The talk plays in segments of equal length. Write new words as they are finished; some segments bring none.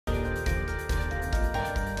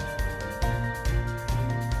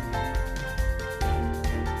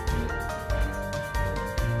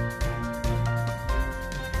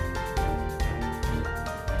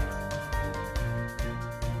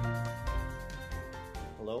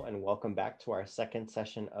Hello and welcome back to our second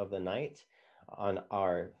session of the night on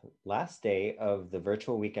our last day of the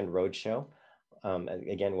virtual weekend roadshow.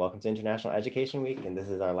 Again, welcome to International Education Week, and this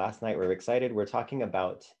is our last night. We're excited. We're talking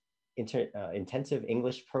about intensive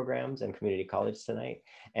English programs and community college tonight.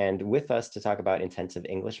 And with us to talk about intensive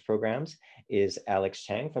English programs is Alex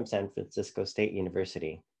Chang from San Francisco State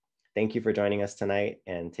University. Thank you for joining us tonight,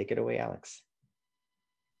 and take it away, Alex.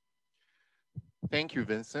 Thank you,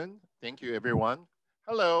 Vincent. Thank you, everyone.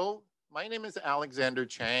 Hello, my name is Alexander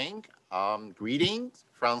Chang. Greetings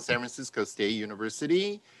from San Francisco State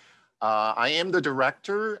University. I am the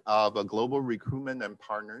director of global recruitment and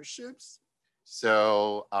partnerships.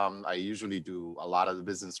 So I usually do a lot of the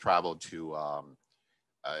business travel to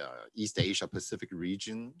East Asia Pacific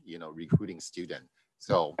region, recruiting students.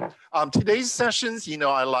 So today's sessions,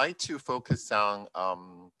 I like to focus on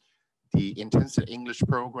the intensive English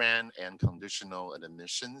program and conditional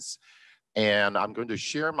admissions. And I'm going to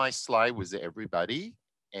share my slide with everybody.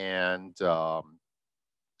 And so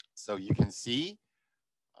you can see,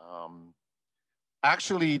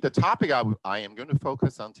 actually the topic I am going to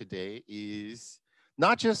focus on today is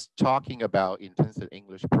not just talking about intensive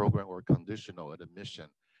English program or conditional admission.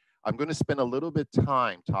 I'm going to spend a little bit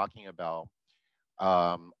time talking about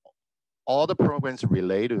all the programs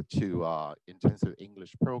related to intensive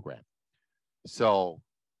English program. So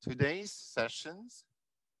today's sessions,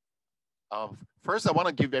 first I want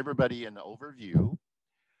to give everybody an overview.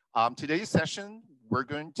 Today's session, we're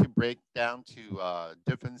going to break down to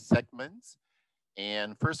different segments.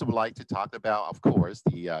 And first I would like to talk about, of course,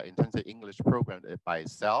 the intensive English program by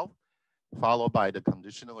itself, followed by the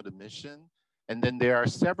conditional admission. And then there are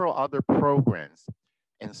several other programs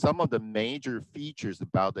and some of the major features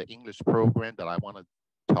about the English program that I want to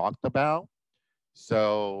talk about.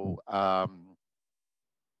 So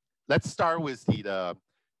let's start with the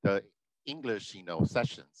English,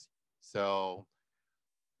 sessions. So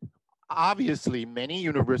obviously, many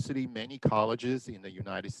universities, many colleges in the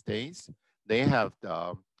United States, they have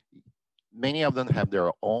many of them have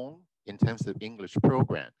their own intensive English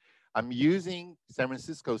program. I'm using San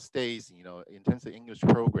Francisco State's, intensive English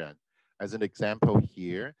program as an example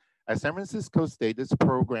here. At San Francisco State, this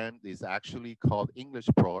program is actually called English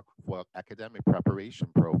Pro for Academic Preparation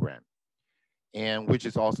Program, and which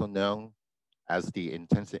is also known as the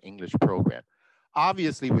intensive English program.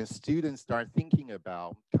 Obviously, when students start thinking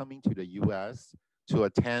about coming to the US to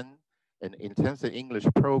attend an intensive English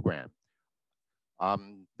program,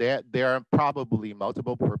 there are probably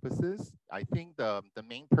multiple purposes. I think the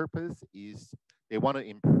main purpose is they want to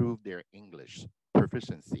improve their English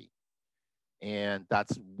proficiency. And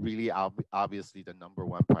that's really obviously the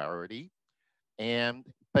 #1 priority.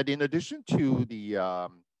 But in addition to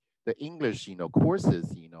the English,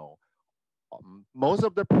 courses, most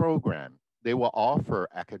of the program, they will offer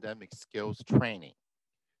academic skills training.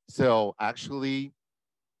 So actually,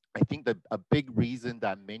 I think that a big reason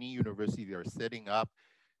that many universities are setting up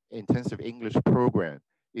intensive English program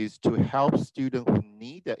is to help students who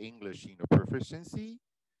need the English, proficiency,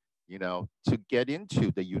 to get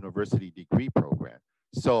into the university degree program.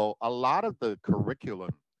 So a lot of the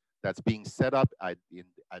curriculum that's being set up at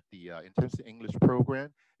the intensive English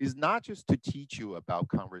program is not just to teach you about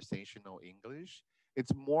conversational English.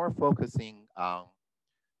 It's more focusing on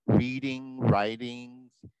reading, writing,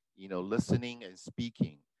 listening and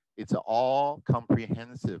speaking. It's all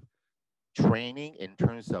comprehensive training in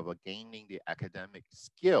terms of gaining the academic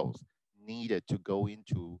skills needed to go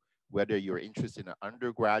into whether you're interested in an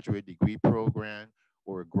undergraduate degree program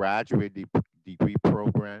or a graduate degree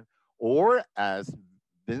program, or as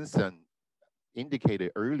Vincent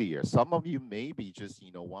indicated earlier, some of you may be just,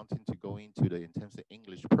 wanting to go into the intensive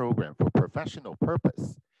English program for professional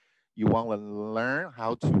purpose. You want to learn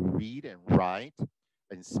how to read and write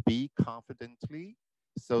and speak confidently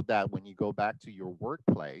so that when you go back to your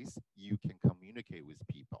workplace, you can communicate with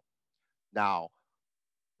people. Now,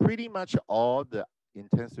 pretty much all the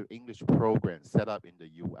intensive English programs set up in the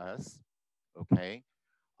US, okay,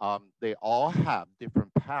 they all have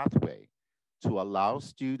different pathways to allow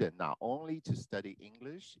students not only to study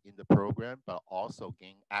English in the program, but also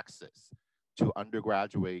gain access to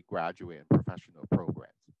undergraduate, graduate, and professional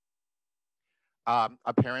programs.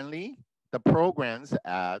 Apparently, the programs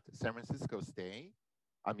at San Francisco State,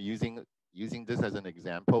 I'm using this as an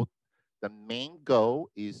example, the main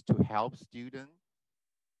goal is to help students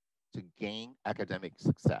to gain academic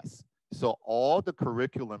success. So all the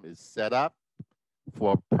curriculum is set up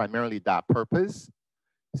for primarily that purpose.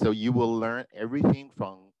 So you will learn everything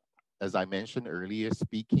from, as I mentioned earlier,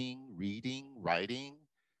 speaking, reading, writing,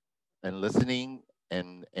 and listening,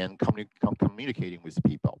 and communicating with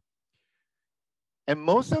people. And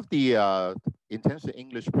most of the intensive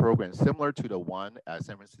English programs, similar to the one at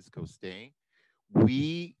San Francisco State,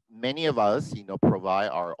 many of us, provide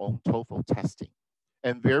our own TOEFL testing.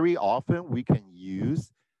 And very often we can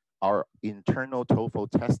use our internal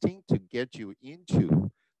TOEFL testing to get you into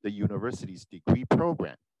the university's degree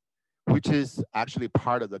program, which is actually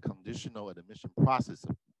part of the conditional admission process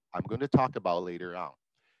I'm going to talk about later on.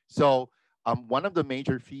 So one of the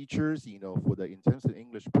major features, for the intensive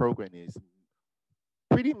English program is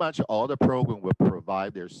pretty much all the program will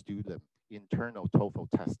provide their student internal TOEFL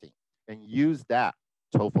testing and use that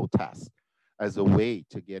TOEFL test as a way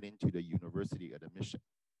to get into the university admission.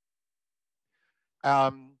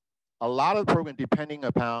 A lot of the program, depending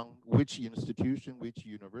upon which institution, which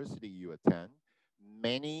university you attend,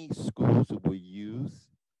 many schools will use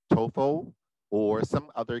TOEFL or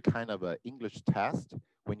some other kind of a English test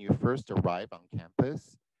when you first arrive on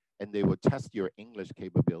campus, and they will test your English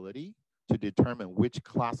capability to determine which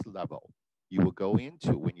class level you will go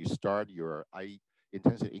into when you start your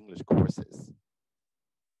intensive English courses.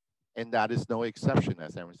 And that is no exception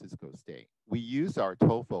at San Francisco State. We use our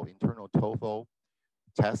TOEFL, internal TOEFL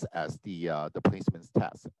test as the placements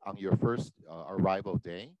test on your first arrival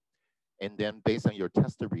day. And then based on your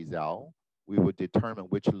test result, we would determine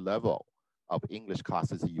which level of English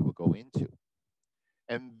classes you will go into.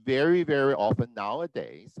 And very, very often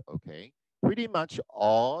nowadays, okay, pretty much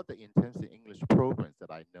all the intensive English programs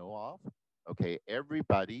that I know of, okay,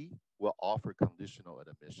 everybody will offer conditional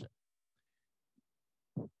admission.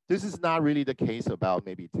 This is not really the case about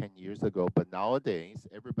maybe 10 years ago, but nowadays,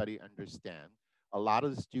 everybody understands a lot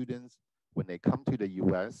of the students, when they come to the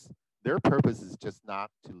US, their purpose is just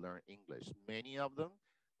not to learn English. Many of them,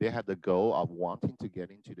 they have the goal of wanting to get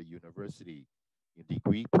into the university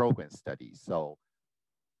degree program studies. So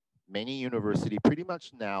many universities, pretty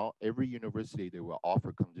much now, every university, they will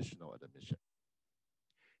offer conditional admission.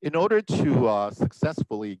 In order to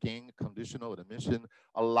successfully gain conditional admission,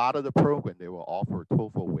 a lot of the program, they will offer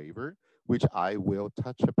TOEFL waiver, which I will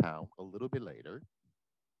touch upon a little bit later.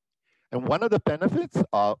 And one of the benefits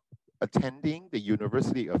of attending the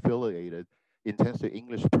university affiliated intensive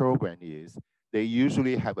English program is they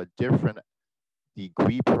usually have a different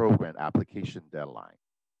degree program application deadline.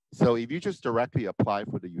 So if you just directly apply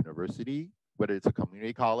for the university, whether it's a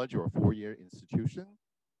community college or a four-year institution,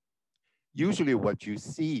 usually what you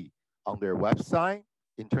see on their website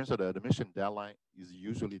in terms of the admission deadline is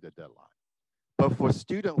usually the deadline. But for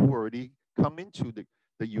students who already come into the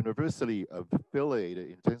university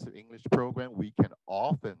affiliated intensive English program, we can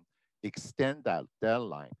often extend that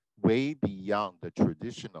deadline way beyond the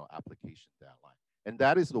traditional application deadline. And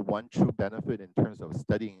that is the one true benefit in terms of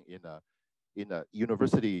studying in a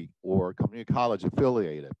university or community college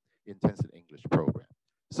affiliated intensive English program.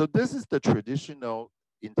 So this is the traditional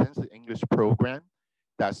intensive English program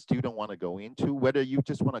that students want to go into, whether you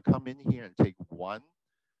just want to come in here and take one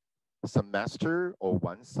semester or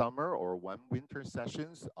one summer or one winter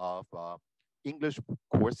sessions of English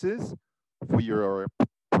courses for your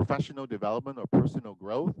professional development or personal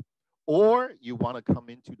growth, or you want to come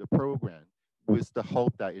into the program with the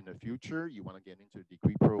hope that in the future you want to get into a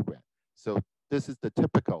degree program. So this is the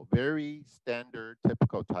typical, very standard,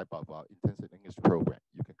 typical type of intensive English program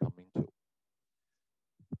you can come into.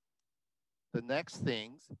 The next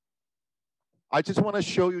things, I just want to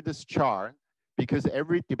show you this chart because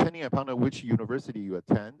depending upon which university you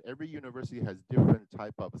attend, every university has different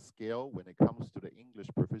type of scale when it comes to the English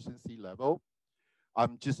proficiency level.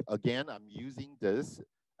 I'm using this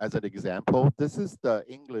as an example. This is the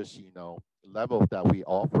English, level that we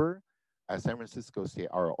offer at San Francisco State,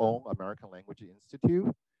 our own American Language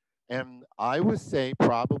Institute. And I would say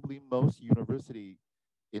probably most university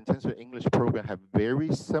intensive English program have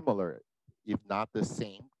very similar, if not the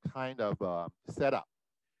same kind of setup.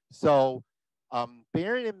 So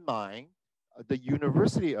bearing in mind, the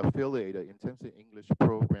university affiliated intensive English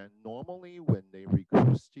program, normally when they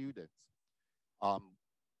recruit students,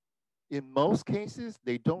 in most cases,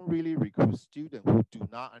 they don't really recruit students who do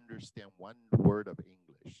not understand one word of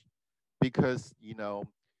English. Because,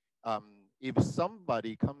 if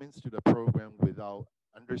somebody comes into the program without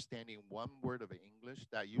understanding one word of English,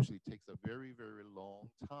 that usually takes a very, very long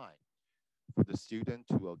time for the student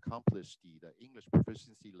to accomplish the English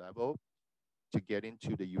proficiency level to get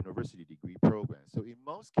into the university degree program. So in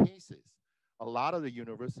most cases, a lot of the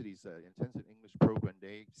universities' intensive English program,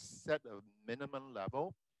 they set a minimum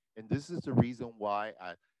level. And this is the reason why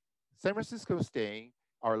at San Francisco State,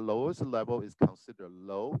 our lowest level is considered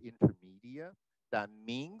low intermediate. That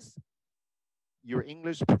means your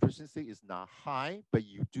English proficiency is not high, but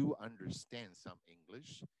you do understand some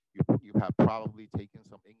English. You have probably taken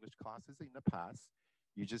some English classes in the past,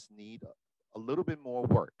 You just need a little bit more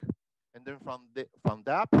work. And then from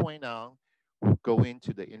that point on, we'll go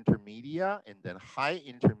into the intermediate and then high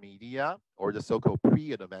intermediate, or the so-called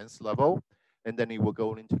pre-advanced level. And then it will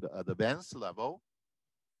go into the advanced level.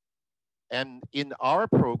 And in our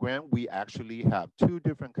program, we actually have two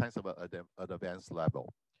different kinds of advanced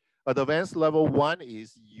level. Advanced level one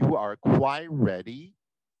is you are quite ready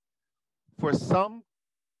for some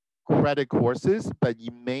credit courses, but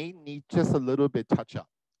you may need just a little bit touch up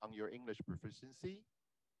on your English proficiency.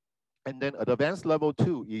 And then advanced level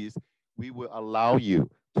two is we will allow you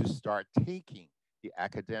to start taking the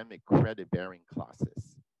academic credit bearing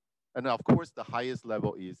classes. And of course, the highest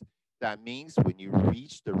level is that means when you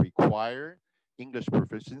reach the required English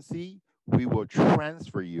proficiency, we will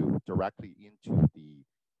transfer you directly into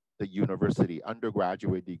the university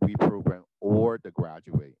undergraduate degree program or the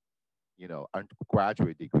graduate,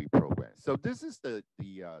 undergraduate degree program. So this is the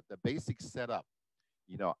basic setup,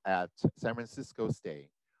 at San Francisco State.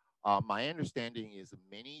 My understanding is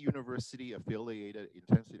many university affiliated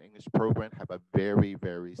intensive English program have a very,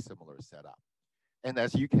 very similar setup. And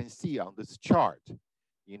as you can see on this chart,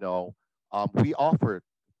 we offer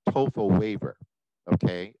TOEFL waiver,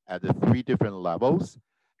 okay, at the three different levels.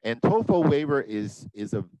 And TOEFL waiver is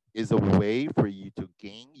a way for you to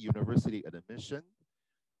gain university admission.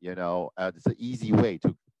 It's an easy way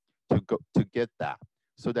to get that,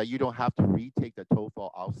 so that you don't have to retake the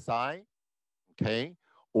TOEFL outside, okay,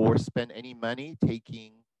 or spend any money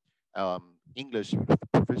taking English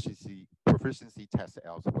proficiency tests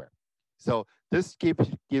elsewhere. So this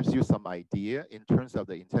gives you some idea in terms of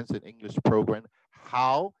the intensive English program,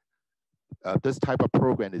 how this type of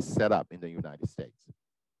program is set up in the United States.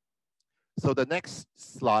 So the next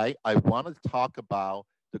slide, I want to talk about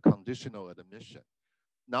the conditional admission.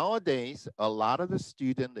 Nowadays, a lot of the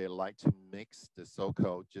students, they like to mix the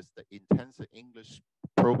so-called just the intensive English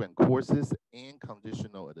program courses and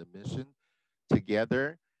conditional admission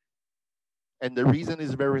together. And the reason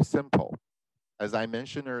is very simple. As I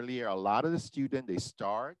mentioned earlier, a lot of the students,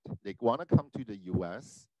 they want to come to the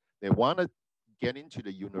US, they want to get into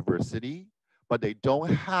the university, but they don't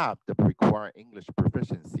have the required English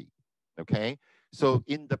proficiency, okay? So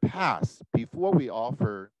in the past, before we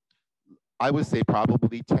offer, I would say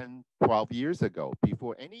probably 10, 12 years ago,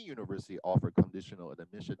 before any university offered conditional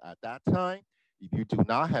admission at that time, if you do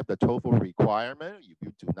not have the TOEFL requirement, if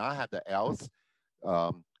you do not have the IELTS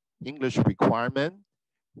English requirement,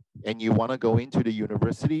 and you want to go into the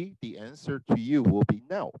university, the answer to you will be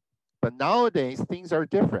no. But nowadays, things are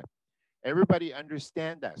different. Everybody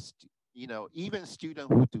understands that, even students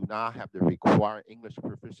who do not have the required English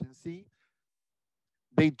proficiency,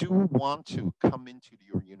 they do want to come into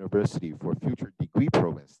your university for future degree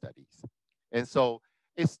program studies. And so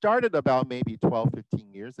it started about maybe 12, 15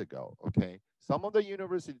 years ago, okay? Some of the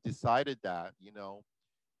universities decided that,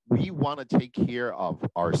 we want to take care of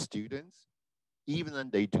our students even when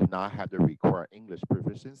they do not have the required English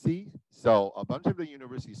proficiency. So a bunch of the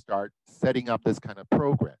universities start setting up this kind of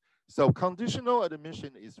program. So conditional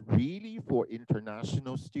admission is really for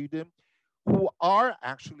international students who are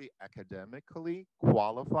actually academically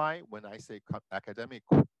qualified. When I say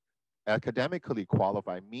academically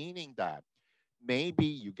qualified, meaning that maybe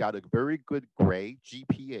you got a very good grade,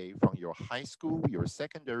 GPA, from your high school, your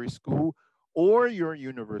secondary school, or your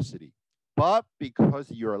university. But because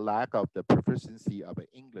your lack of the proficiency of an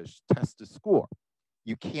English test score,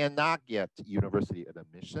 you cannot get university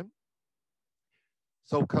admission.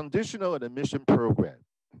 So conditional admission program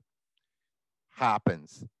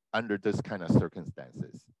happens under this kind of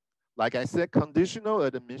circumstances. Like I said, conditional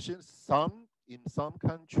admission, in some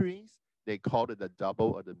countries, they call it a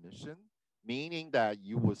double admission, meaning that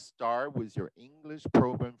you will start with your English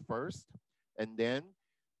program first, and then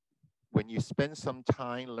when you spend some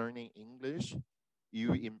time learning English,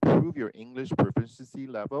 you improve your English proficiency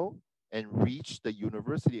level and reach the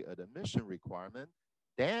university admission requirement,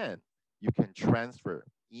 then you can transfer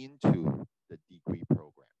into the degree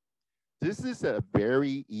program. This is a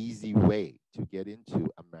very easy way to get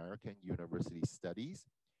into American university studies.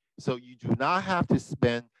 So you do not have to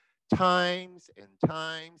spend times and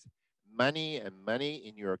times, money and money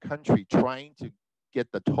in your country trying to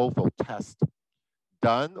get the TOEFL test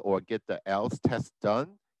done or get the IELTS test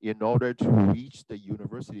done in order to reach the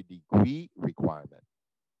university degree requirement.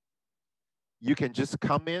 You can just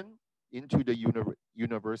come into the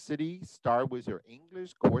university, start with your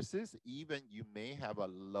English courses. Even you may have a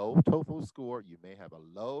low TOEFL score, you may have a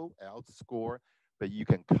low IELTS score, but you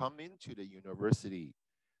can come into the university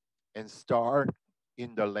and start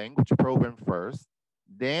in the language program first,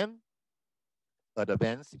 then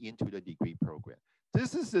advance into the degree program.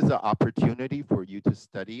 This is an opportunity for you to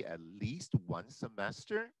study at least one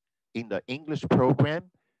semester in the English program.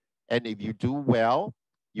 And if you do well,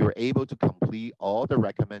 you're able to complete all the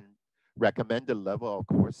recommended level of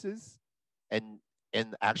courses and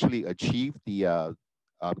actually achieve the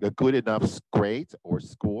good enough grade or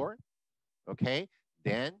score. Okay,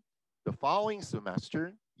 then the following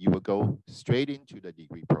semester you will go straight into the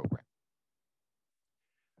degree program.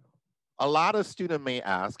 A lot of students may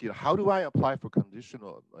ask, how do I apply for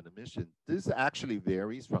conditional admission? This actually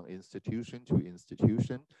varies from institution to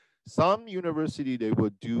institution. Some university, they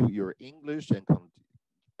will do your English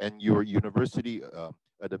and your university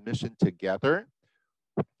admission together.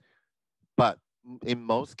 But in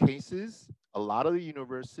most cases, a lot of the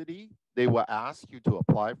university, they will ask you to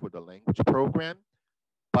apply for the language program.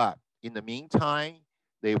 But in the meantime,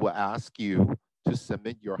 they will ask you to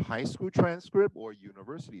submit your high school transcript or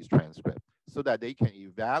university's transcript so that they can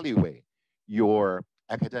evaluate your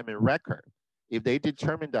academic record. If they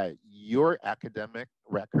determine that your academic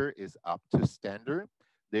record is up to standard,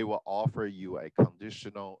 they will offer you a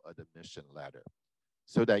conditional admission letter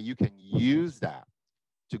so that you can use that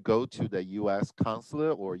to go to the US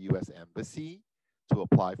consulate or US embassy to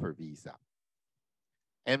apply for visa.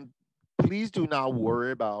 And please do not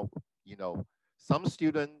worry about, some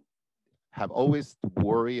students have always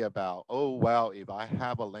worry about, oh, well, if I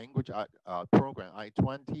have a language program,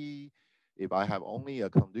 I-20, if I have only a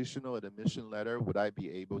conditional admission letter, would I be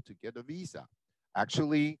able to get a visa?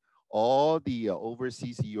 Actually, all the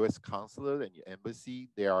overseas US consulate and embassy,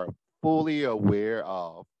 they are fully aware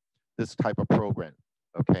of this type of program,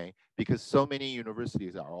 okay? Because so many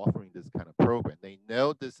universities are offering this kind of program. They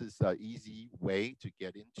know this is an easy way to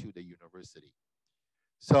get into the university.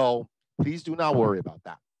 So please do not worry about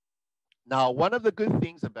that. Now, one of the good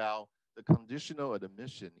things about the conditional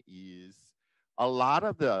admission is a lot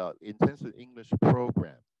of the intensive English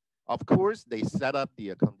program, of course, they set up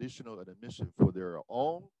the conditional admission for their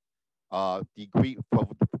own degree,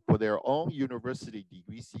 for their own university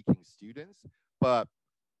degree seeking students. But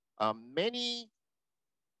many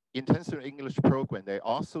intensive English program, they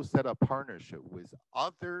also set up partnership with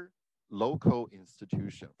other local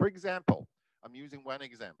institutions. For example, I'm using one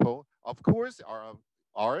example. Of course, our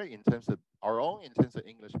own intensive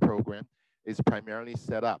English program is primarily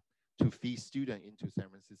set up to feed students into San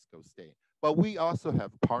Francisco State. But we also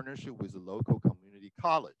have partnership with a local community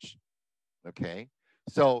college. Okay,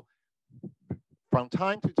 so from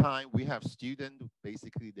time to time, we have students,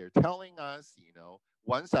 basically they're telling us,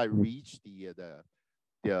 once I reach the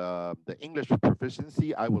English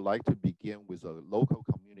proficiency, I would like to begin with a local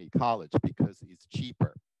community college because it's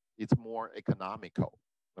cheaper, it's more economical.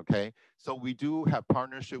 Okay, so we do have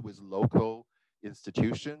partnership with local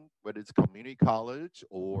institution, whether it's community college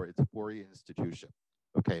or it's a four-year institution.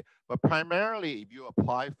 Okay, but primarily, if you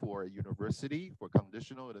apply for a university for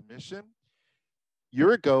conditional admission,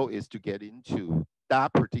 your goal is to get into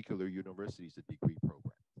that particular university's degree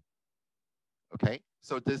program. Okay,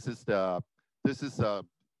 so this is the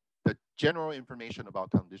general information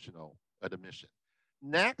about conditional admission.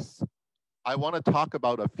 Next, I want to talk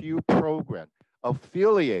about a few programs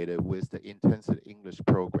affiliated with the intensive English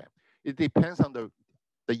program. It depends on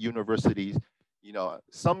the universities.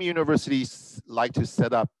 Some universities like to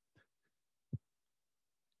set up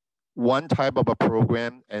one type of a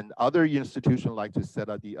program and other institutions like to set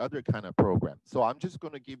up the other kind of program. So I'm just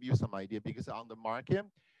going to give you some idea because on the market,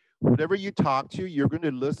 whatever you talk to, you're going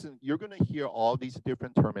to listen, you're going to hear all these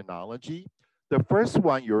different terminology. The first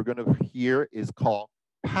one you're going to hear is called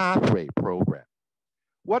pathway program.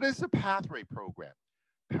 What is a pathway program?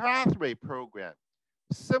 Pathway program,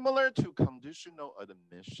 similar to conditional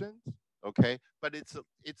admissions, okay, but it's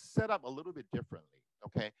set up a little bit differently,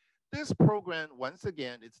 okay? This program, once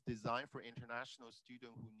again, it's designed for international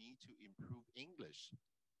students who need to improve English.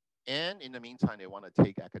 And in the meantime, they want to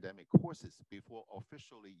take academic courses before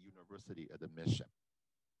officially university admission.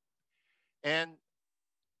 And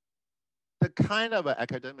the kind of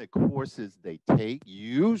academic courses they take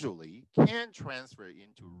usually can transfer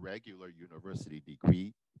into regular university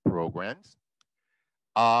degree programs.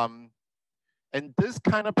 And this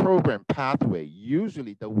kind of program pathway,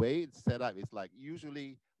 usually the way it's set up is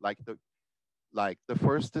usually the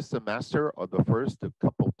first semester or the first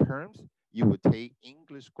couple terms, you would take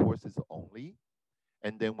English courses only.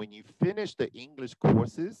 And then when you finish the English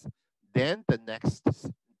courses, then the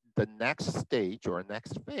next stage or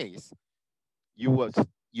next phase, you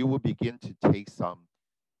will begin to take some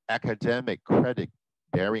academic credit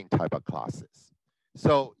bearing type of classes.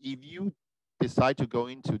 So if you decide to go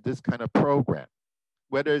into this kind of program,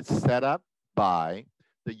 whether it's set up by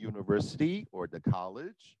the university or the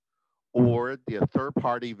college, or the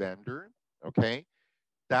third-party vendor, okay?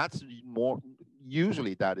 That's more,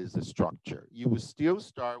 usually that is the structure. You will still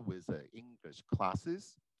start with English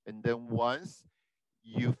classes, and then once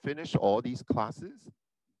you finish all these classes,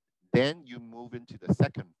 then you move into the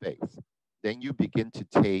second phase. Then you begin to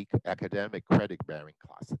take academic credit-bearing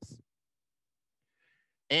classes.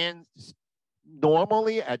 And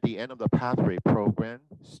normally at the end of the pathway program,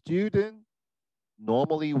 student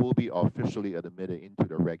normally will be officially admitted into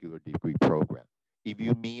the regular degree program if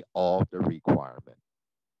you meet all the requirements.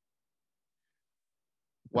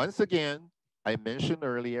 Once again, I mentioned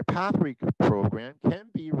earlier, pathway program can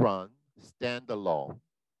be run standalone,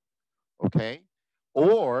 okay?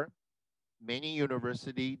 Or many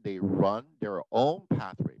universities, they run their own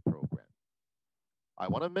pathway program. I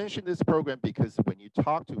want to mention this program because when you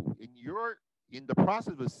talk to, in the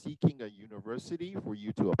process of seeking a university for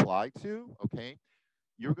you to apply to, okay,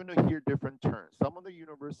 you're going to hear different terms. Some of the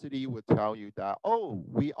university will tell you that, oh,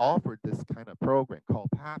 we offer this kind of program called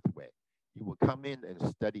Pathway. You will come in and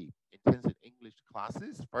study intensive English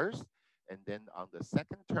classes first, and then on the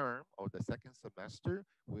second term or the second semester,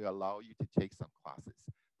 we allow you to take some classes.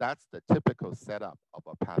 That's the typical setup of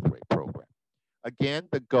a Pathway program. Again,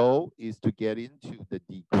 the goal is to get into the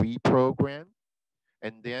degree program,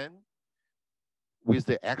 and then with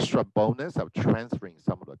the extra bonus of transferring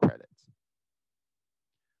some of the credits.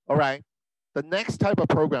 All right, the next type of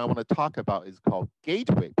program I want to talk about is called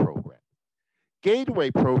Gateway Program. Gateway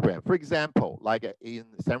Program, for example, like in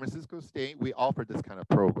San Francisco State, we offer this kind of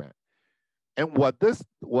program. And what this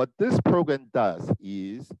program does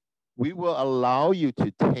is we will allow you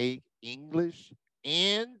to take English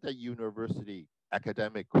and the university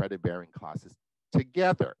academic credit-bearing classes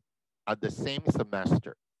together at the same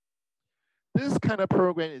semester. This kind of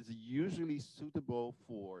program is usually suitable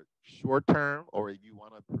for short term, or if you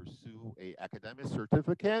want to pursue an academic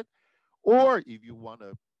certificate, or if you want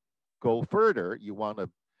to go further, you want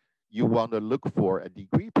to look for a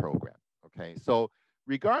degree program. Okay, so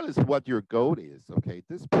regardless of what your goal is, okay,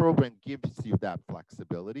 this program gives you that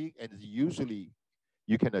flexibility, and usually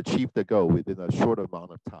you can achieve the goal within a short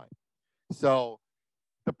amount of time. So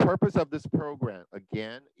the purpose of this program,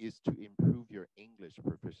 again, is to improve your English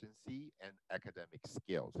proficiency and academic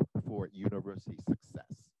skills for university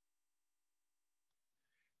success.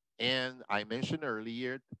 And I mentioned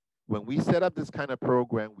earlier, when we set up this kind of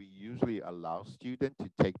program, we usually allow students to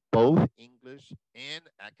take both English and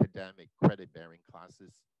academic credit-bearing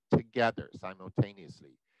classes together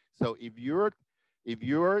simultaneously. So if your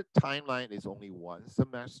timeline is only one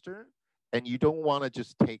semester and you don't want to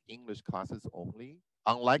just take English classes only,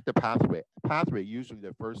 unlike the pathway, usually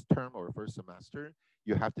the first term or first semester,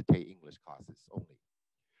 you have to take English classes only.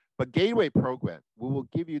 But Gateway Program, we will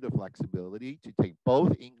give you the flexibility to take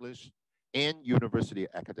both English and university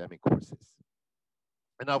academic courses.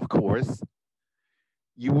 And of course,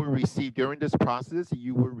 you will receive, during this process,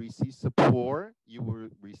 you will receive support, you will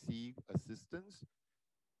receive assistance,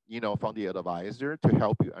 from the advisor to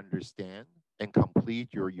help you understand and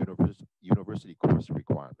complete your university course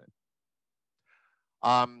requirement.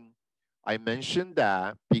 I mentioned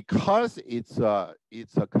that because it's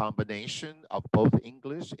a combination of both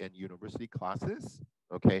English and university classes,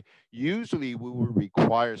 okay, usually we will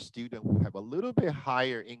require students who have a little bit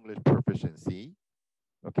higher English proficiency,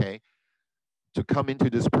 okay, to come into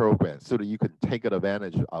this program so that you can take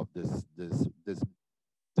advantage of this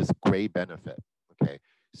great benefit, okay.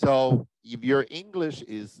 So if your English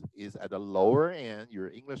is at the lower end, your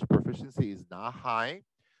English proficiency is not high,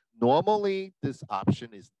 normally this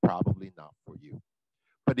option is probably not for you.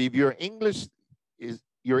 But if your English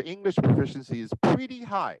proficiency is pretty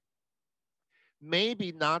high,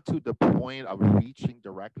 maybe not to the point of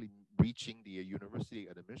directly reaching the university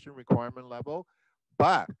admission requirement level,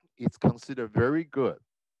 but it's considered very good,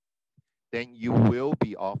 then you will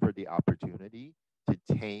be offered the opportunity to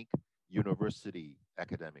take university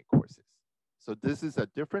academic courses. So this is a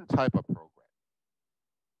different type of program.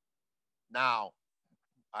 Now,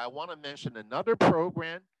 I want to mention another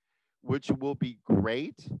program which will be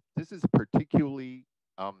great. This is particularly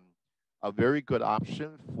a very good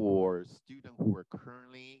option for students who are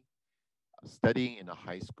currently studying in a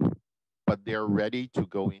high school, but they're ready to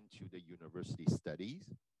go into the university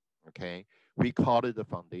studies, okay? We call it the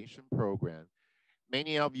foundation program.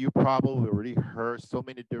 Many of you probably already heard so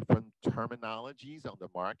many different terminologies on the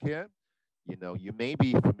market. You may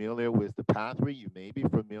be familiar with the pathway, you may be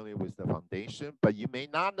familiar with the foundation, but you may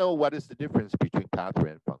not know what is the difference between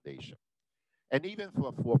pathway and foundation. And even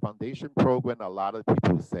for foundation program, a lot of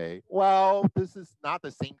people say, well, this is not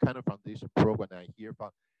the same kind of foundation program I hear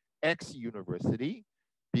from X university,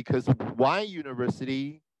 because Y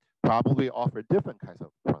university, probably offer different kinds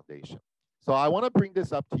of foundation. So I want to bring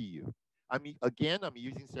this up to you. I'm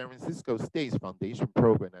using San Francisco State's foundation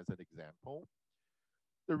program as an example.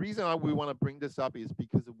 The reason why we want to bring this up is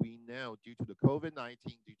because we know due to the COVID-19,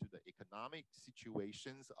 due to the economic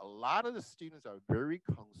situations, a lot of the students are very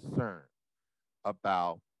concerned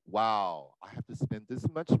about, wow, I have to spend this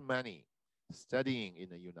much money studying in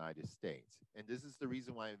the United States. And this is the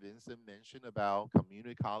reason why Vincent mentioned about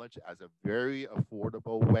community college as a very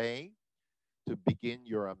affordable way to begin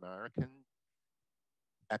your American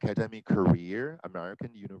academic career,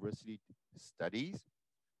 American university studies.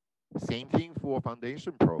 Same thing for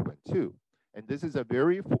foundation program too. And this is a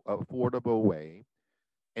very affordable way.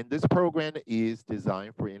 And this program is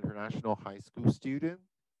designed for international high school students.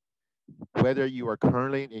 Whether you are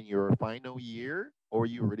currently in your final year or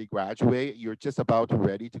you already graduate, you're just about to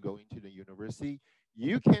ready to go into the university,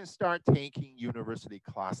 you can start taking university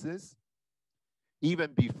classes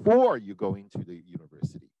even before you go into the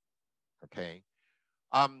university, okay?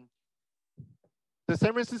 The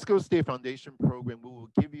San Francisco State Foundation program will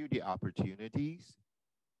give you the opportunities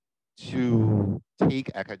to take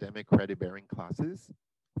academic credit-bearing classes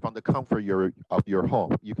from the comfort of your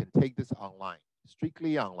home. You can take this online,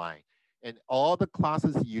 strictly online. And all the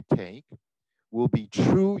classes you take will be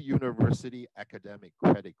true university academic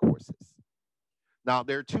credit courses. Now,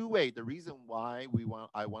 there are two ways. The reason why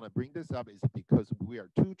I want to bring this up is because we are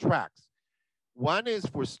two tracks. One is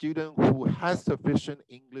for students who has sufficient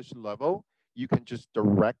English level, you can just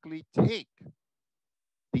directly take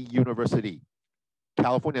the university,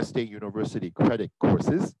 California State University credit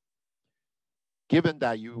courses, given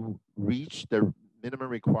that you reach the minimum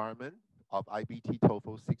requirement of IBT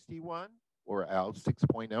TOEFL 61 or L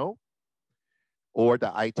 6.0, or the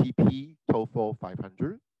ITP TOEFL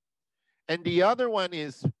 500. And the other one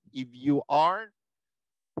is if you are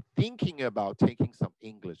thinking about taking some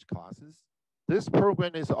English classes, this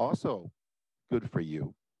program is also good for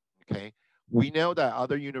you, okay? We know that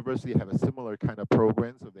other universities have a similar kind of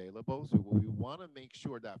programs available, so we want to make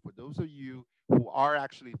sure that for those of you who are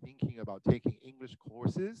actually thinking about taking English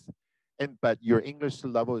courses, but your English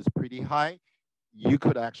level is pretty high, you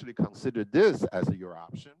could actually consider this as your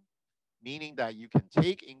option, meaning that you can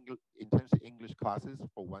take intensive English classes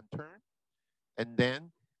for one term, and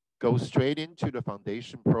then go straight into the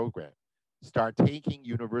foundation program. Start taking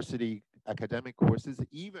university academic courses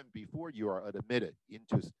even before you are admitted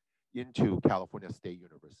into California State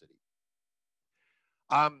University.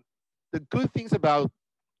 The good things about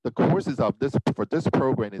the courses for this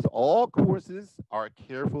program is all courses are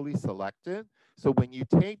carefully selected. So when you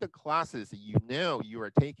take the classes, you know you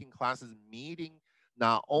are taking classes meeting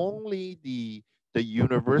not only the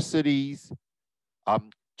university's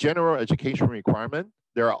general education requirement,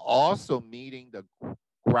 they're also meeting the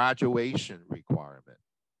graduation requirement.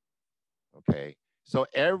 Okay, so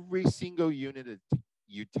every single unit that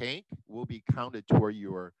you take will be counted toward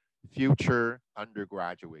your future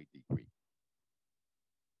undergraduate degree.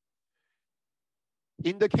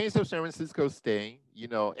 In the case of San Francisco State, you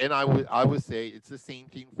know, and I would say it's the same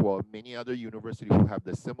thing for many other universities who have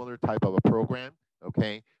the similar type of a program.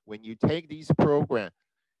 Okay, when you take these programs,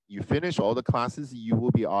 you finish all the classes, you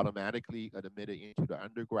will be automatically admitted into the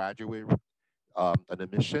undergraduate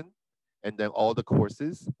admission, and then all the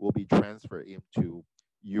courses will be transferred into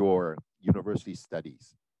your university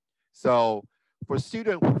studies. So for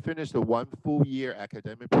students who finish the one full year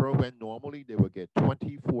academic program, normally they will get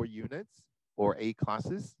 24 units or 8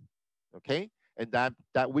 classes, okay? And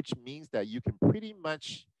that which means that you can pretty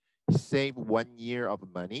much save 1 year of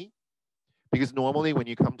money, because normally when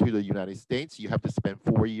you come to the United States, you have to spend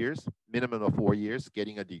 4 years, minimum of 4 years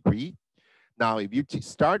getting a degree. Now, if you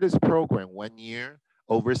start this program 1 year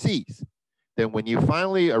overseas, then when you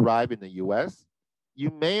finally arrive in the US, you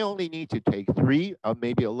may only need to take 3 or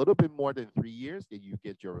maybe a little bit more than 3 years, then you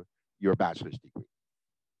get your bachelor's degree.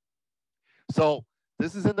 So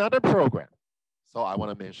this is another program. So I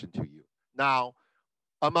want to mention to you. Now,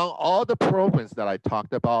 among all the programs that I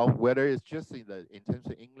talked about, whether it's just in the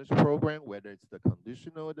intensive English program, whether it's the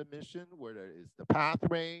conditional admission, whether it's the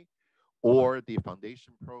pathway or the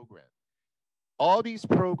foundation program, all these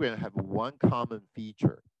programs have one common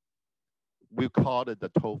feature. We call it the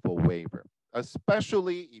TOEFL waiver,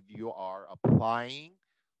 especially if you are applying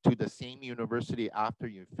to the same university after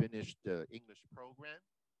you finish the English program.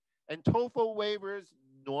 And TOEFL waivers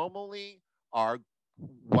normally are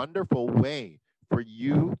wonderful way for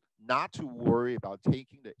you not to worry about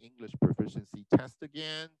taking the English proficiency test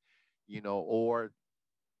again, you know, or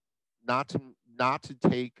not to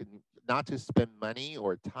spend money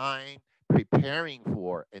or time preparing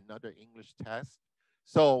for another English test.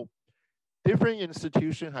 So Different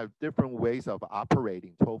institutions have different ways of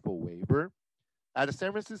operating TOEFL waiver. At the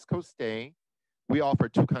San Francisco State, we offer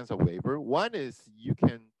two kinds of waiver. One is you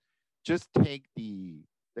can just take the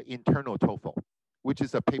internal TOEFL, which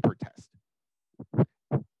is a paper test,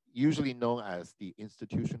 usually known as the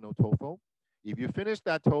institutional TOEFL. If you finish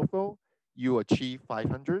that TOEFL, you achieve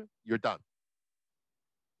 500, you're done.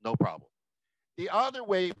 No problem. The other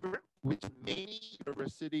waiver, which many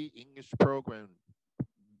university English program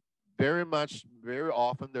very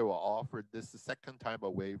often they will offer this second type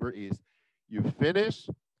of waiver is you finish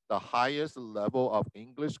the highest level of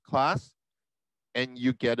English class and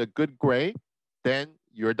you get a good grade, then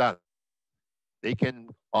you're done. They can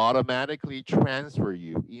automatically transfer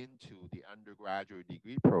you into the undergraduate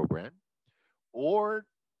degree program, or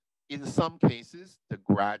in some cases, the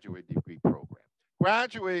graduate degree program.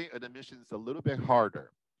 Graduate admission is a little bit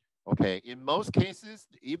harder. Okay, in most cases,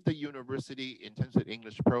 if the university intensive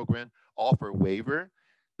English program offer waiver,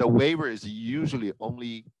 the waiver is usually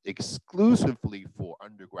only exclusively for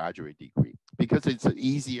undergraduate degree because it's an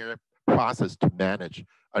easier process to manage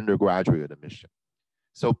undergraduate admission.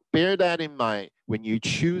 So bear that in mind when you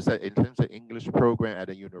choose an intensive English program at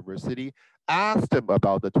a university. Ask them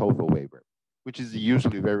about the TOEFL waiver, which is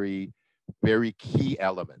usually very key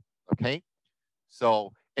element. Okay,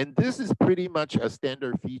 so and this is pretty much a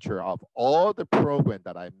standard feature of all the programs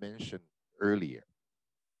that I mentioned earlier.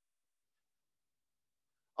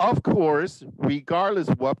 Of course, regardless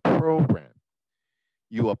what program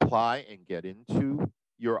you apply and get into,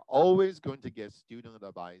 you're always going to get student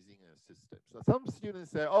advising and assistance. So some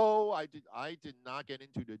students say, oh, I did not get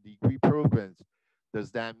into the degree programs. Does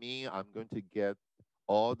that mean I'm going to get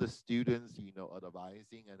all the students,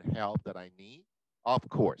 advising and help that I need? Of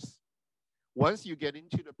course. Once you get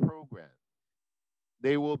into the program,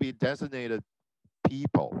 they will be designated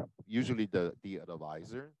people, usually the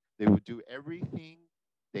advisor. They will do everything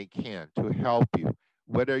they can to help you.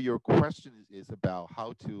 Whether your question is about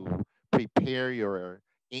how to prepare your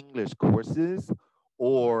English courses,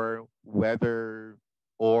 or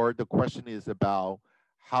the question is about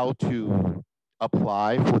how to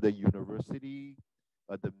apply for the university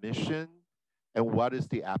admission, and what is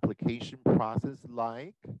the application process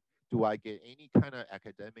like? Do I get any kind of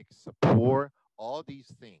academic support? All these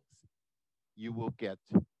things, you will get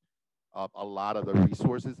a lot of the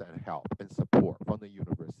resources and help and support from the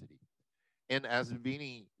university. And as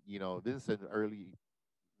Vincent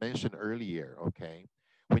mentioned earlier, okay,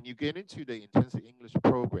 when you get into the intensive English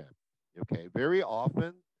program, okay, very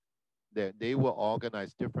often they will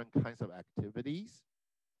organize different kinds of activities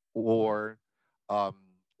or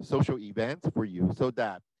social events for you, so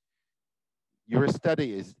that your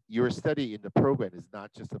study in the program is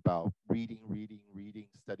not just about reading,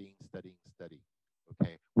 studying.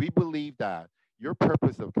 Okay, we believe that your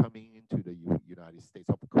purpose of coming into the United States,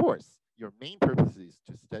 of course, your main purpose is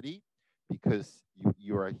to study because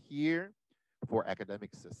you are here for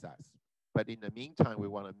academic success. But in the meantime, we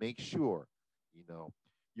want to make sure,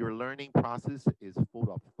 your learning process is full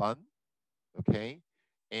of fun, okay,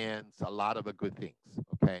 and a lot of good things,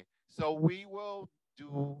 okay. So we will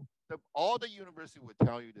do all the universities will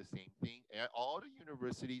tell you the same thing. All the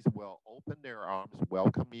universities will open their arms,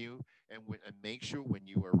 welcome you, and make sure when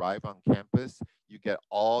you arrive on campus, you get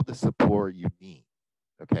all the support you need.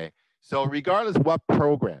 Okay. So regardless what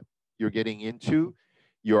program you're getting into,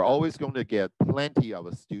 you're always going to get plenty of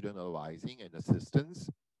student advising and assistance.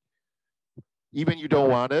 Even you don't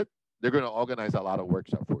want it, they're going to organize a lot of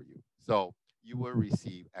workshops for you. So you will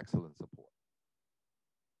receive excellent support.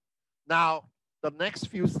 Now, the next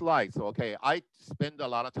few slides, okay, I spend a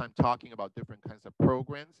lot of time talking about different kinds of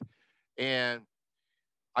programs, and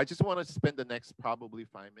I just want to spend the next probably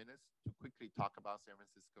 5 minutes to quickly talk about San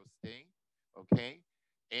Francisco State, okay?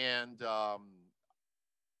 And,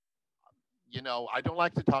 I don't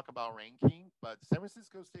like to talk about ranking, but San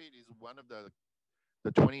Francisco State is one of the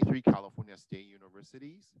 23 California state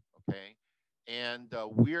universities, okay? And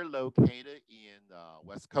we're located in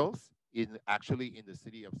West Coast, actually in the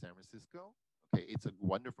city of San Francisco. Okay, it's a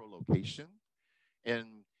wonderful location.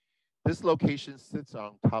 And this location sits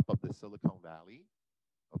on top of the Silicon Valley.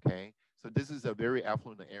 Okay, so this is a very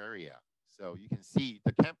affluent area. So you can see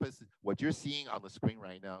the campus, what you're seeing on the screen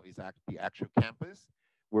right now is the actual campus.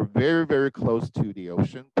 We're very, very close to the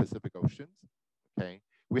ocean, Pacific Oceans. Okay,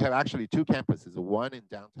 we have actually two campuses, one in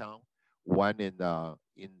downtown, one in the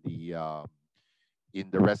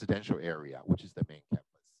residential area, which is the main campus.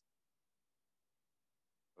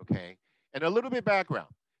 Okay, and a little bit background.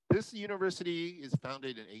 This university is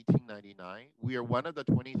founded in 1899. We are one of the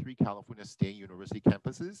 23 California State University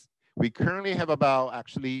campuses. We currently have about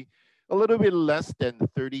actually a little bit less than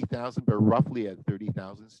 30,000, but roughly at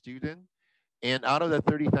 30,000 students. And out of the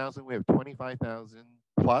 30,000, we have 25,000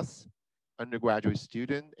 plus undergraduate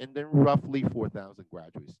students, and then roughly 4,000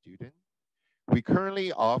 graduate students. We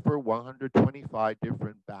currently offer 125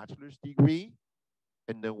 different bachelor's degree,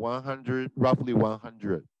 and then roughly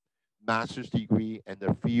 100 master's degree, and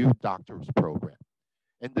a few doctor's program.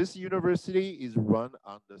 And this university is run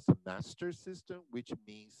on the semester system, which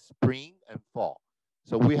means spring and fall.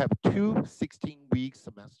 So we have two 16-week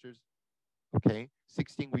semesters, okay,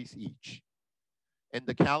 16 weeks each. And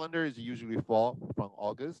the calendar is usually fall from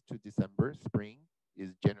August to December, spring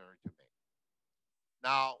is January to May.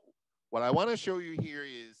 Now, what I want to show you here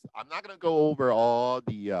is, I'm not going to go over all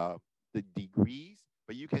the degrees,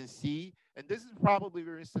 but you can see, and this is probably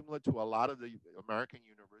very similar to a lot of the American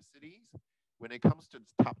universities. When it comes to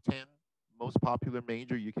the top 10 most popular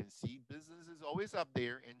major, you can see business is always up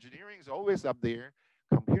there, engineering is always up there,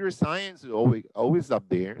 computer science is always up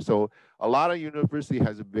there. So a lot of university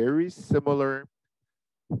has a very similar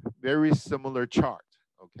chart,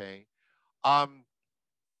 okay?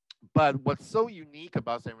 But what's so unique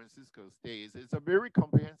about San Francisco State is it's a very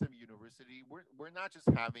comprehensive university. We're not just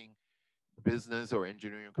having business or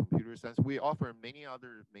engineering or computer science. We offer many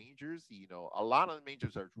other majors. You know, a lot of the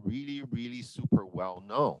majors are really, really super well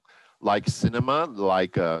known, like cinema,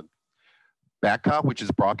 like BACA, which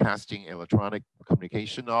is broadcasting electronic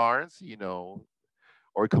communication arts, you know,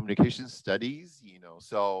 or communication studies, you know.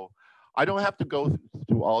 So I don't have to go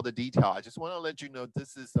through all the detail. I just want to let you know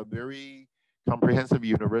this is a very comprehensive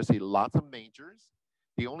university, lots of majors.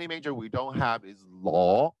 The only major we don't have is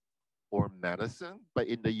law or medicine, but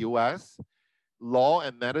in the US, law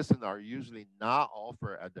and medicine are usually not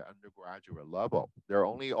offered at the undergraduate level. They're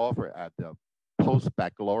only offered at the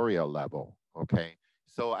post-baccalaureate level, okay?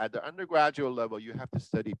 So at the undergraduate level, you have to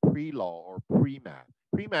study pre-law or pre-med.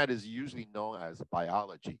 Pre-med is usually known as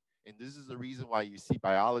biology. And this is the reason why you see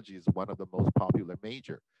biology is one of the most popular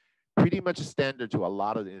major. Pretty much standard to a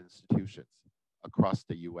lot of the institutions across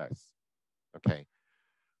the US, okay?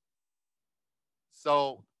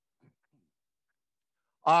 So,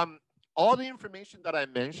 all the information that I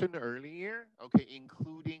mentioned earlier, okay,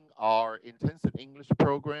 including our intensive English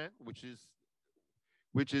program, which is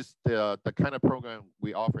the kind of program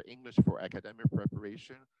we offer English for academic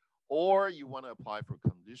preparation, or you want to apply for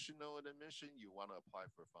conditional admission, you want to apply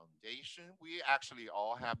for foundation. We actually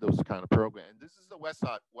all have those kind of programs. And this is the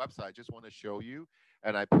website I just want to show you.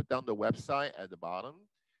 And I put down the website at the bottom.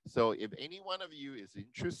 So if any one of you is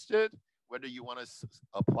interested, whether you want to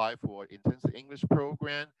apply for intensive English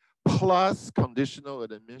program plus conditional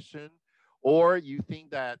admission, or you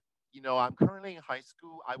think that, you know, I'm currently in high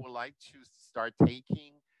school, I would like to start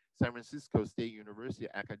taking San Francisco State University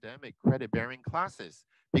academic credit-bearing classes,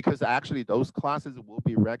 because actually those classes will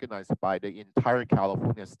be recognized by the entire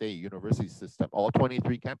California State University system, all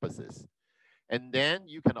 23 campuses. And then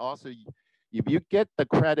you can also, if you get the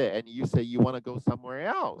credit and you say you want to go somewhere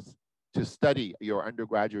else to study your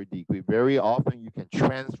undergraduate degree, very often you can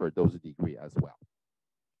transfer those degrees as well.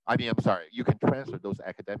 You can transfer those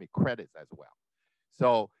academic credits as well.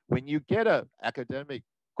 So when you get an academic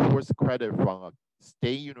course credit from a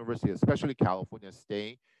state university, especially California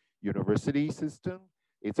State University system,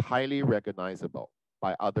 it's highly recognizable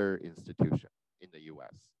by other institutions in the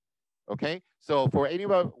US. Okay, so for any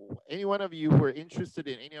one of you who are interested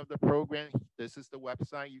in any of the programs, this is the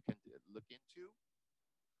website you can look into.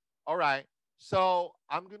 All right, so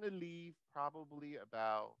I'm gonna leave probably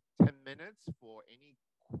about 10 minutes for any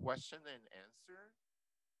question and answer.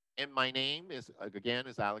 And my name is, again,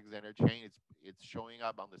 is Alexander Chang. It's showing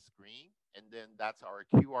up on the screen. And then that's our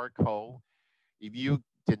QR code. If you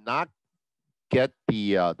did not get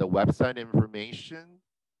the website information,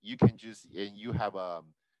 you can just, and you have a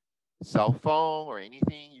cell phone or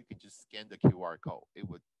anything, you can just scan the QR code. It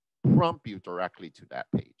would prompt you directly to that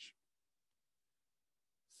page.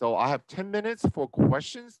 So I have 10 minutes for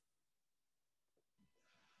questions.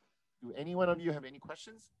 Do any one of you have any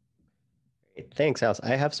questions? Thanks, Alice.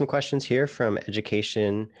 I have some questions here from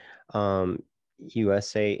Education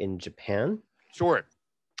USA in Japan. Sure.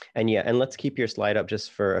 And yeah, and let's keep your slide up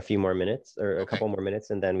just for a few more minutes or a couple more minutes,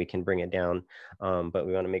 and then we can bring it down. But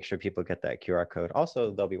we want to make sure people get that QR code.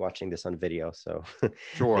 Also, they'll be watching this on video, so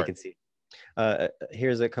sure. They can see.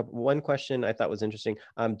 Here's one question I thought was interesting.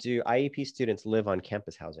 Do IEP students live on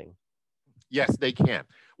campus housing? Yes, they can.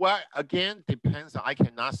 Well, again, depends. I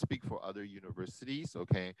cannot speak for other universities,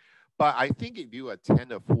 okay? But I think if you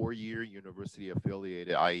attend a four-year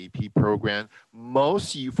university-affiliated IEP program,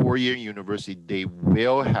 most four-year university, they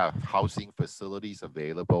will have housing facilities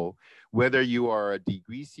available, whether you are a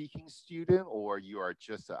degree-seeking student or you are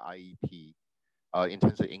just an IEP,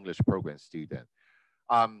 intensive English program student.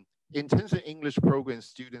 Intensive English program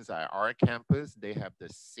students at our campus, they have the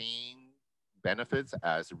same benefits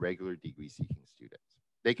as regular degree-seeking students.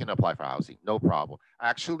 They can apply for housing, no problem.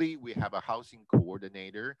 Actually, we have a housing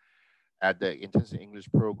coordinator at the intensive English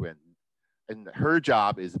program, and her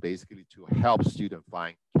job is basically to help students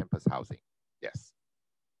find campus housing. Yes.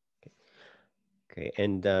 Okay,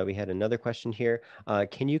 and we had another question here.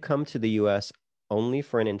 Can you come to the US only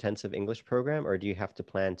for an intensive English program, or do you have to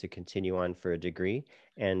plan to continue on for a degree?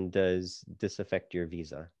 And does this affect your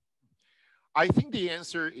visa? I think the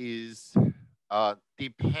answer is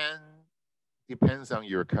depends on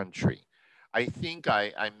your country. I think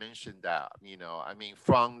I mentioned that, I mean,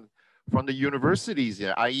 from the universities,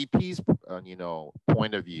 IEP's,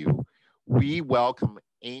 point of view, we welcome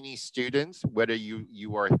any students, whether you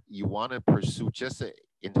want to pursue just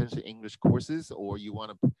intensive English courses, or you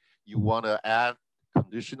want to add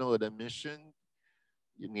conditional admission,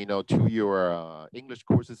 to your English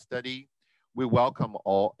courses study. We welcome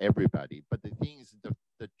everybody. But the thing is,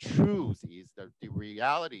 the truth is that the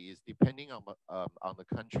reality is depending on the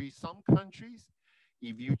country. Some countries,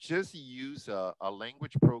 if you just use a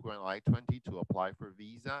language program I-20 to apply for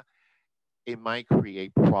visa, it might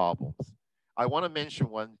create problems. I want to mention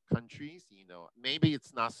one countries, maybe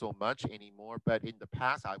it's not so much anymore, but in the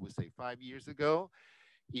past, I would say 5 years ago,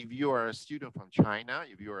 if you are a student from China,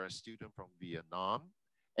 if you are a student from Vietnam,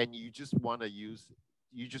 and you just want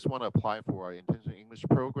to apply for an intensive English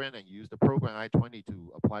program and use the program I-20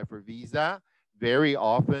 to apply for visa, very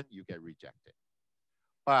often you get rejected.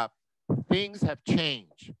 But things have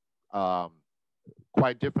changed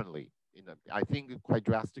quite differently. I think quite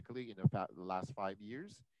drastically in the last 5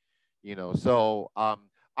 years. So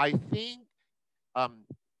I think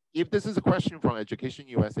if this is a question from Education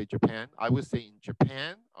USA Japan, I would say in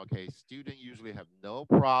Japan, okay, students usually have no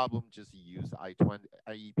problem just use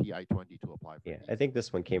IEP I-20 to apply for. Yeah, I think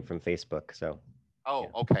this one came from Facebook. So. Oh,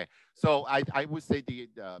 yeah. okay. So I would say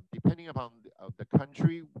depending upon the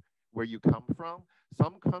country where you come from,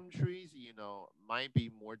 some countries, might be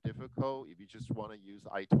more difficult if you just want to use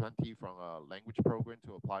I-20 from a language program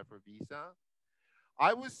to apply for visa.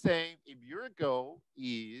 I would say if your goal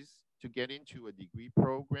is to get into a degree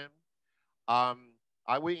program,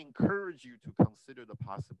 I would encourage you to consider the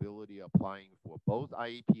possibility of applying for both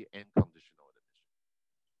IEP and conditional admission.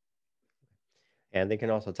 And they can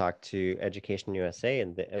also talk to Education USA,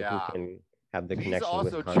 and who Yeah. can have the Please connection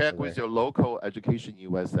with also check consular. with your local Education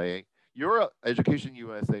USA. Your Education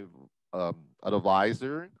USA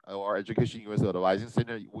advisor or Education USA advising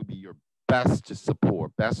center would be your best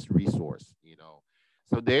support, best resource.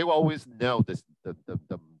 So they will always know the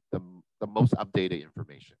most updated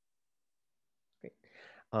information. Great.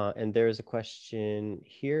 And there's a question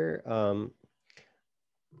here.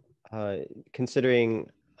 Considering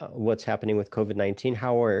what's happening with COVID-19,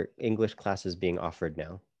 how are English classes being offered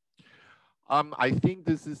now? I think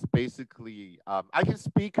this is basically, I can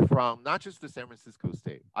speak from not just the San Francisco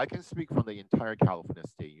State, I can speak from the entire California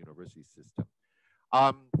State University system.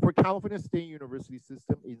 For California State University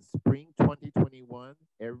system in spring 2021,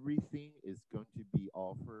 everything is going to be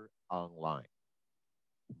offered online,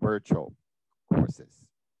 virtual courses.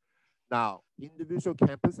 Now, individual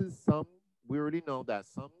campuses, we already know that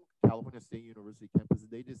some California State University campuses,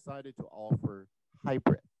 they decided to offer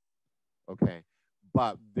hybrid, okay,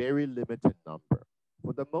 but very limited number.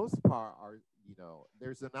 For the most part,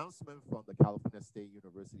 there's an announcement from the California State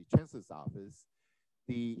University Chancellor's Office,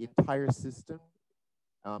 the entire system,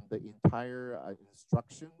 the entire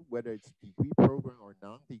instruction, whether it's degree program or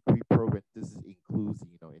non-degree program, this includes,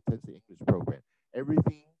 intensive English program.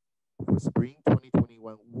 Everything for spring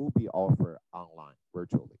 2021 will be offered online,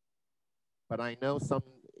 virtually. But I know some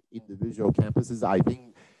individual campuses, I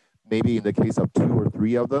think maybe in the case of 2 or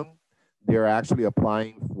 3 of them, they're actually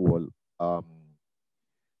applying for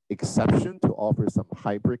exception to offer some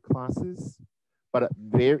hybrid classes. But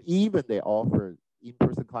they offer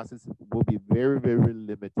in-person classes will be very, very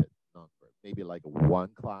limited number, maybe like 1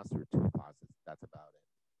 class or 2 classes. That's about it.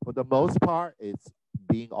 For the most part, it's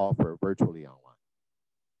being offered virtually online.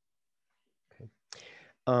 Okay.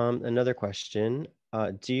 Another question.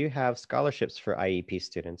 Do you have scholarships for IEP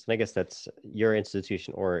students? And I guess that's your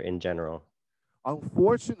institution or in general.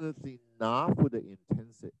 Unfortunately, not for the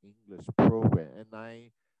intensive English program. And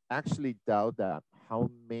I actually doubt that how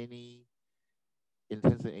many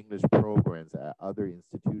intensive English programs at other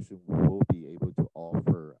institutions will be able to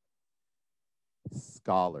offer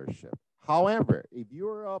scholarship. However, if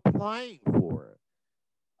you're applying for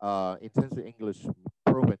intensive English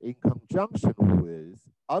program in conjunction with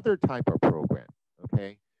other type of program,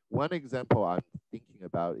 okay? One example I'm thinking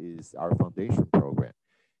about is our foundation program.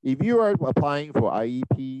 If you are applying for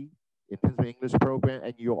IEP, intensive English program,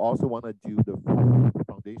 and you also want to do the full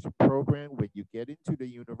foundation program, when you get into the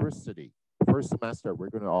university, first semester, we're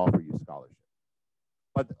going to offer you scholarship.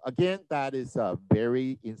 But again, that is a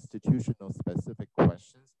very institutional specific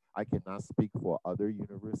questions. I cannot speak for other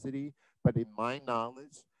university, but in my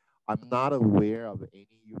knowledge, I'm not aware of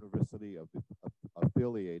any university of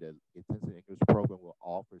affiliated intensive English program will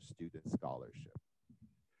offer student scholarship.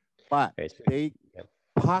 But Right. they Yep.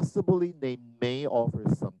 possibly they may offer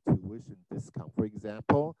some tuition discount. For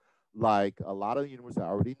example, like a lot of universities, I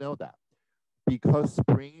already know that because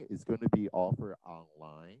spring is going to be offered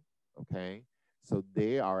online, okay? So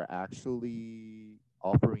they are actually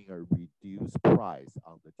offering a reduced price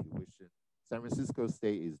on the tuition. San Francisco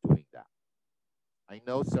State is doing that. I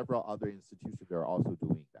know several other institutions are also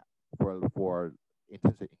doing that for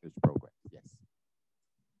intensive English programs. Yes.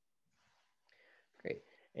 Great.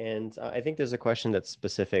 And I think there's a question that's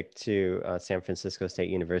specific to San Francisco State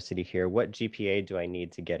University here. What GPA do I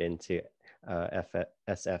need to get into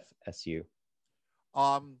SFSU?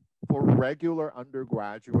 For regular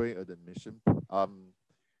undergraduate admission,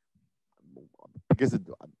 because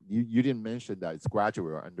you didn't mention that it's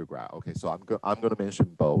graduate or undergrad. Okay, so I'm going to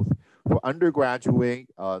mention both. For undergraduate,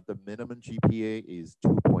 the minimum GPA is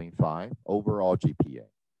 2.5 overall GPA.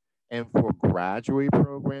 And for graduate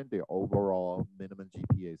program, the overall minimum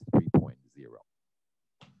GPA is 3.0.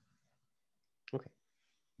 Okay.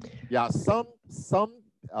 Yeah, some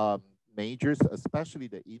majors, especially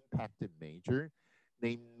the impacted major,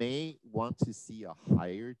 they may want to see a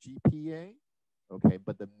higher GPA, okay,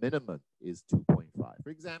 but the minimum is 2.5. For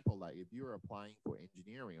example, like if you're applying for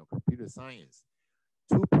engineering or computer science,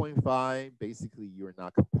 2.5, basically you're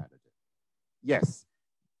not competitive. Yes,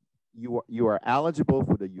 you are eligible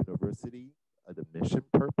for the university admission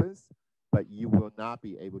purpose, but you will not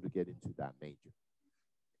be able to get into that major.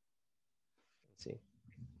 Let's see.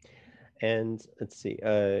 And let's see,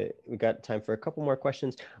 we got time for a couple more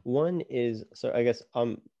questions. One is, so I guess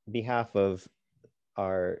on behalf of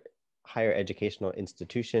our higher educational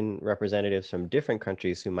institution representatives from different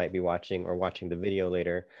countries who might be watching or watching the video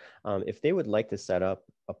later, if they would like to set up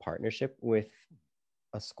a partnership with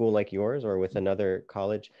a school like yours or with another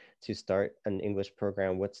college to start an English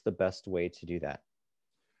program, what's the best way to do that?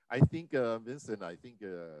 I think, Vincent, I think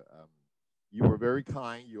you were very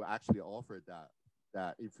kind. You actually offered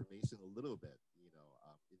that information a little bit,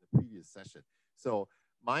 in the previous session. So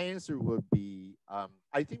my answer would be,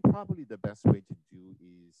 I think probably the best way to do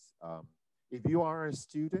is, if you are a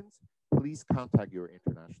student, please contact your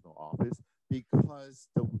international office, because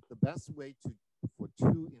the best way for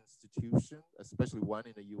two institutions, especially one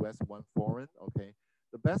in the US, one foreign, okay,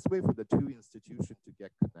 the best way for the two institutions to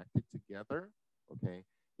get connected together, okay,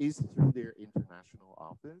 is through their international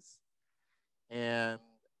office. And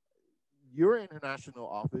your international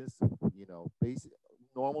office, basically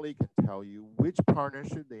normally can tell you which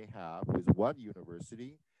partnership they have with what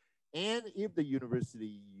university, and if the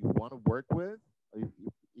university you want to work with,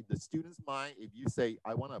 in the student's mind, if you say,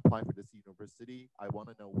 I want to apply for this university, I want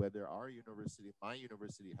to know whether my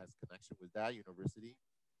university has connection with that university.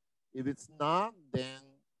 If it's not, then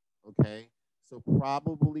okay. So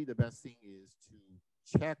probably the best thing is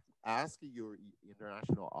to ask your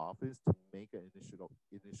international office to make an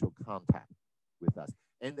initial contact with us.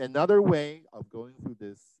 And another way of going through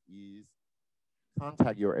this is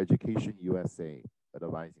contact your EducationUSA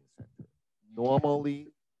advising center.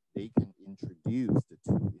 Normally, they can introduce the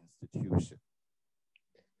two institutions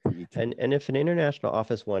to each other. And if an international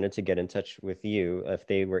office wanted to get in touch with you, if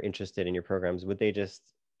they were interested in your programs, would they just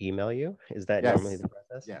email you? Is that normally the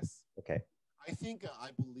process? Yes. Okay. I think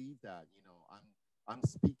I believe that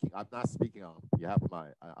I'm not speaking on behalf of my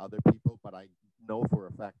other people, but I know for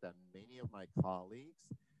a fact that many of my colleagues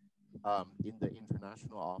in the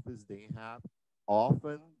international office, they have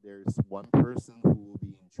often there's one person who will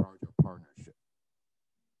be in charge of partnership.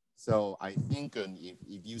 So I think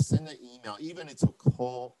if you send an email, even it's a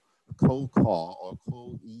cold call or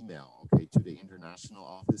cold email, okay, to the international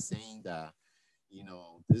office saying that,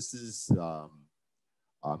 this is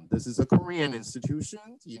a Korean institution,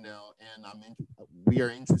 and we are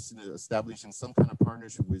interested in establishing some kind of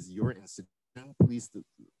partnership with your institution. Please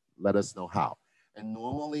let us know how. And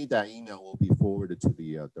normally that email will be forwarded to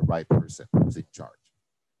the right person who's in charge.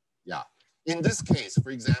 Yeah. In this case, for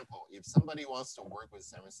example, if somebody wants to work with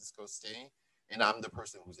San Francisco State, and I'm the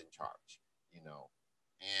person who's in charge,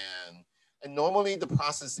 and And normally the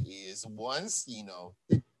process is once, you know,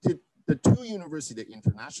 the two university, the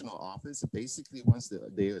international office, basically once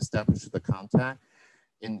they establish the contact,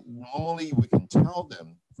 and normally we can tell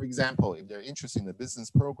them, for example, if they're interested in the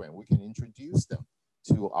business program, we can introduce them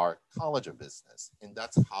to our College of Business. And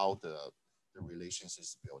that's how the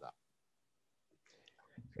relationships build up.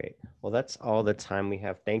 Great. Well, that's all the time we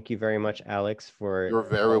have. Thank you very much, Alex, for You're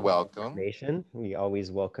very welcome. We always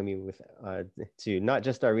welcome you with to not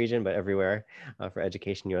just our region, but everywhere for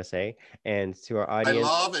Education USA. And to our audience, I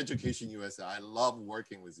love Education USA. I love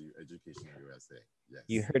working with you, Education USA. Yes.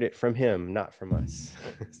 You heard it from him, not from us.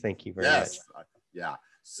 Thank you very much. Yeah.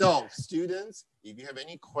 So students, if you have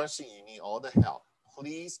any question, you need all the help,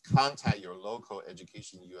 please contact your local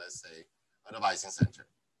Education USA Advising Center.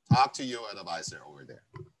 Talk to your advisor over there.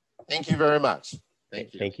 Thank you very much.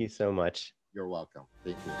 Thank you. Thank you so much. You're welcome.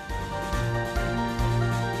 Thank you.